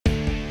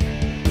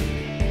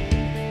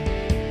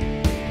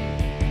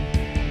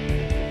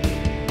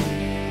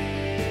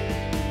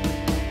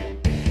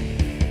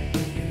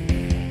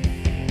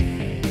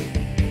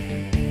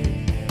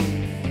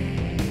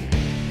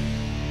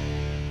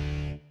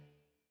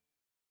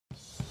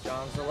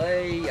I'm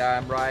Szalay.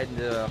 I'm riding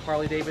the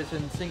Harley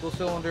Davidson single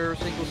cylinder,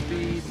 single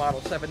speed, Model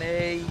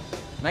 7A,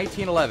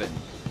 1911.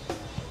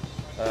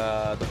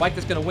 The bike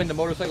that's going to win the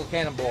motorcycle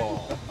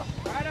Cannonball.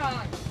 Right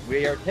on.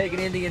 We are taking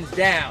Indians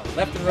down,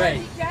 left and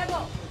right. Jersey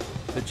Devil.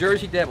 The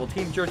Jersey Devil,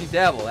 Team Jersey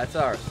Devil, that's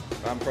ours.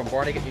 I'm from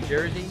Barnegat, New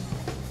Jersey,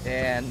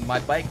 and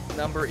my bike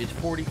number is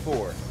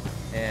 44.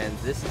 And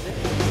this is it.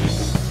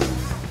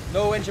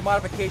 No engine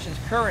modifications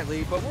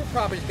currently, but we're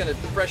probably just going to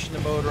freshen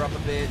the motor up a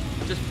bit.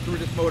 Just threw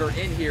this motor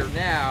in here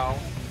now,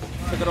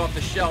 took it off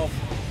the shelf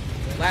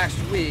last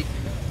week,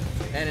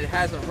 and it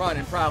hasn't run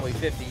in probably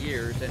 50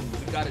 years, and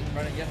we got it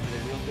running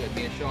yesterday real good.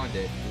 Me and Sean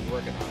did. We're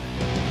working on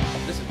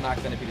it. This is not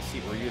going to be the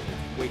seat we're using.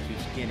 It's way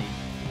too skinny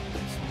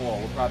and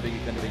small. We're probably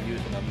going to be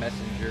using a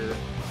messenger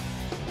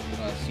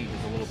seat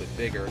that's a little bit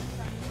bigger.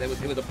 It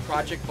was a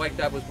project bike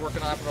that I was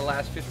working on for the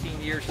last 15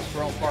 years, just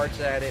throwing parts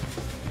at it.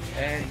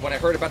 And when I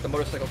heard about the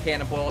motorcycle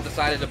Cannonball, I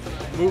decided to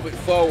move it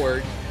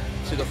forward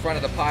to the front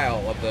of the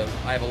pile of the.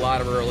 I have a lot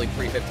of early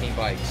 315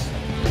 bikes.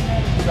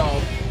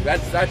 So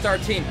that's our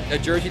team, the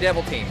Jersey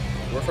Devil team.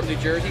 We're from New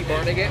Jersey,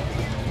 Barnegat,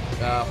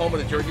 home of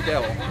the Jersey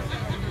Devil.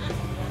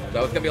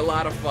 So it's gonna be a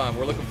lot of fun.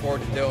 We're looking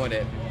forward to doing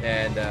it,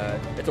 and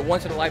it's a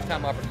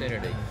once-in-a-lifetime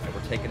opportunity, and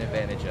we're taking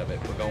advantage of it.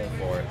 We're going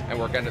for it, and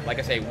we're gonna, like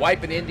I say,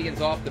 wiping Indians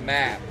off the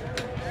map.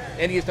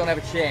 Indians don't have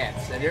a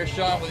chance, and there's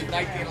Sean with his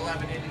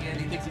 1911 Indian.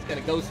 He thinks he's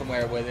gonna go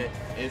somewhere with it.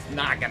 It's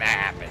not gonna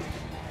happen.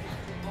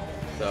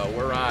 So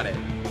we're on it.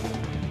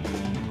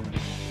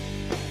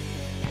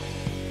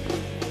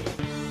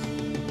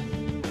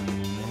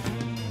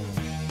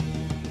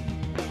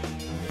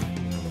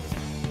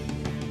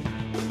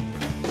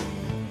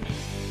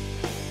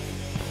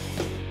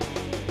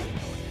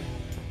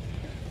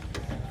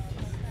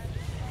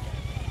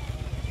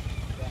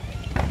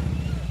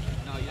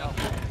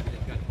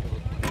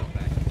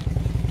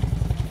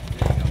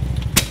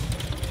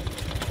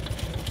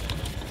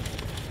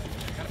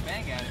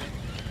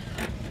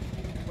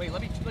 Wait,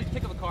 let me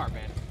pick up the car,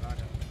 man.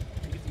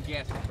 Get some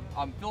gas.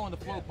 I'm filling the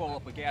flow pole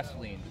up with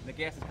gasoline. The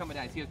gas is coming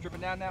down. See it's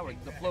dripping down now?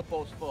 The flow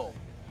pole's full.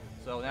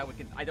 So now we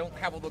can. I don't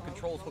have all the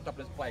controls hooked up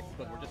to this bike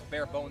because we're just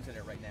bare bones in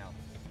it right now.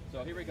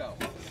 So here we go.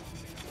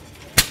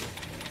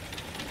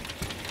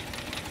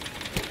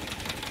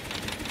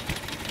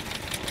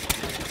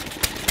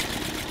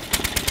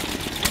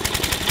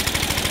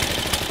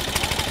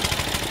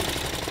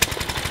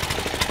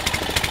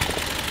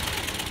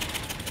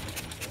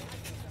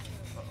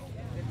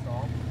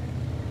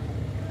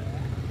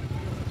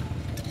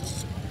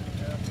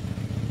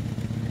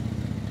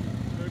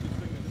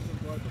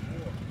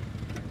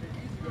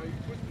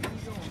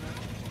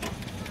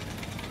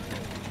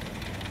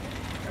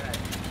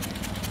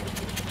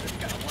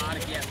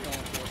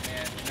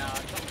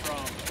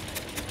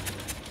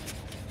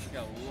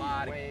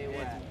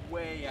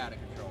 Way out of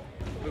control.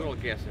 Look at all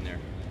the gas in there.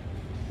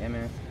 Yeah,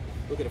 man.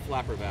 Look at the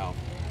flapper valve.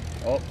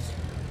 Oops.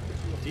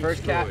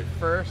 First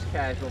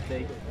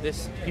casualty.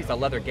 This piece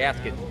of leather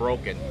gasket is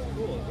broken,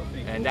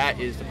 and that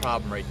is the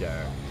problem right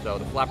there. So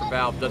the flapper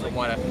valve doesn't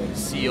want to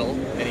seal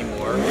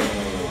anymore,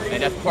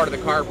 and that's part of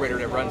the carburetor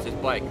that runs this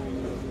bike.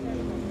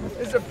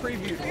 This is a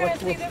preview.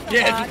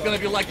 Yeah, this is going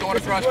to be like going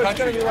across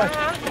country.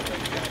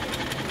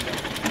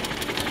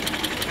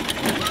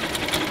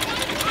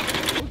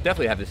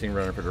 Definitely have this thing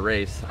running for the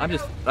race. I'm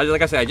just,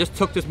 like I said, I just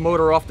took this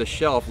motor off the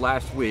shelf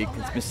last week.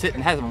 It's been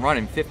sitting, hasn't run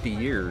in 50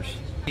 years.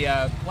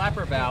 The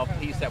flapper valve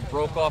piece that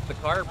broke off the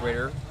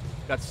carburetor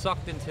got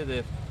sucked into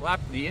the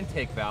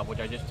intake valve,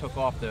 which I just took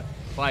off the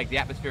bike, the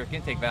atmospheric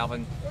intake valve,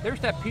 and there's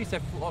that piece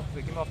that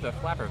came off the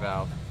flapper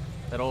valve,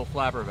 that old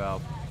flapper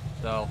valve.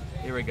 So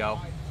here we go.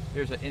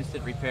 Here's an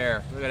instant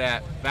repair. Look at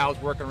that.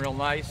 Valve's working real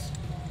nice.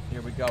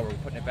 Here we go. We're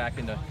putting it back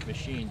in the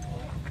machine.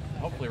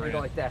 Hopefully we're gonna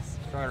like this.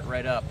 Start it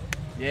right up.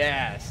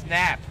 Yeah,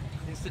 snap.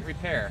 Instant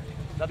repair.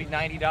 That'll be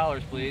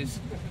 $90, please.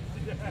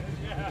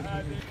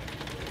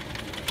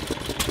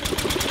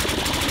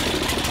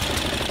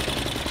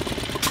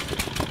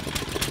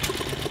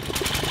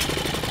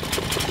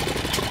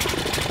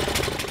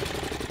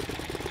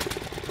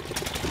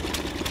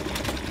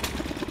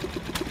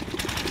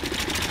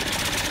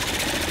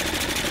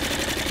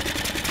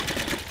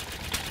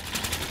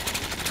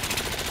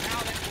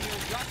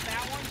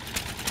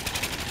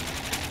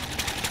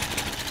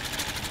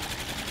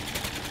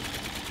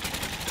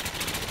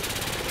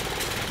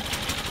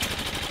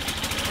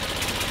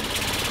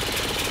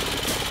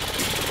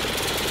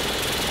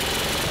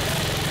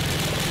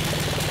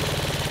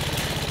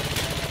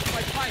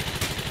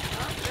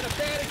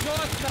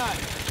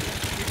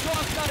 The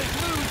exhaust nut is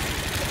loose,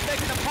 it's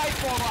making the pipe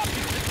fall off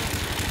because it's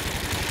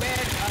a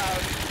bad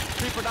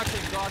pre-production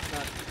exhaust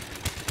nut.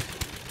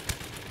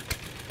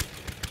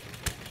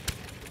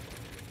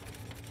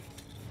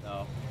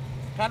 So,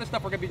 kind of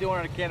stuff we're going to be doing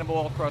on a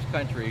Cannonball across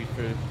country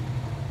to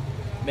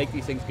make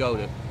these things go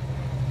to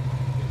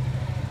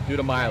do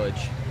the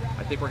mileage.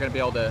 I think we're going to be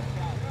able to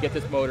get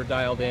this motor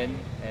dialed in,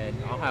 and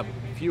I'll have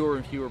fewer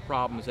and fewer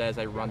problems as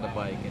I run the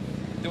bike.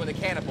 And doing the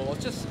Cannonball,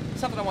 it's just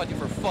something I want to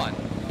do for fun,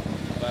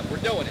 but we're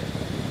doing it.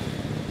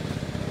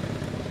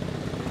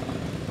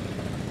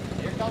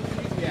 Here comes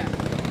from these guys.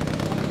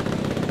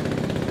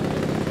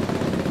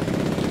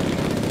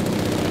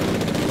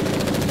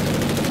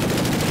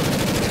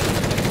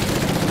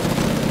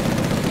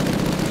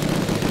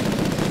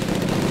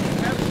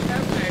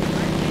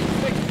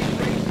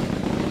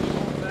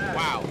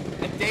 Wow.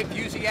 And Dave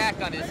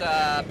Busiak on his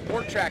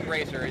board track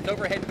racer, his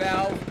overhead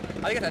valve.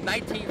 I think it's a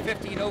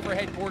 1915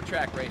 overhead board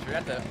track racer.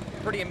 That's a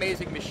pretty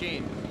amazing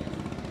machine.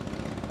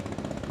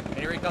 And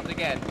here he comes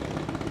again.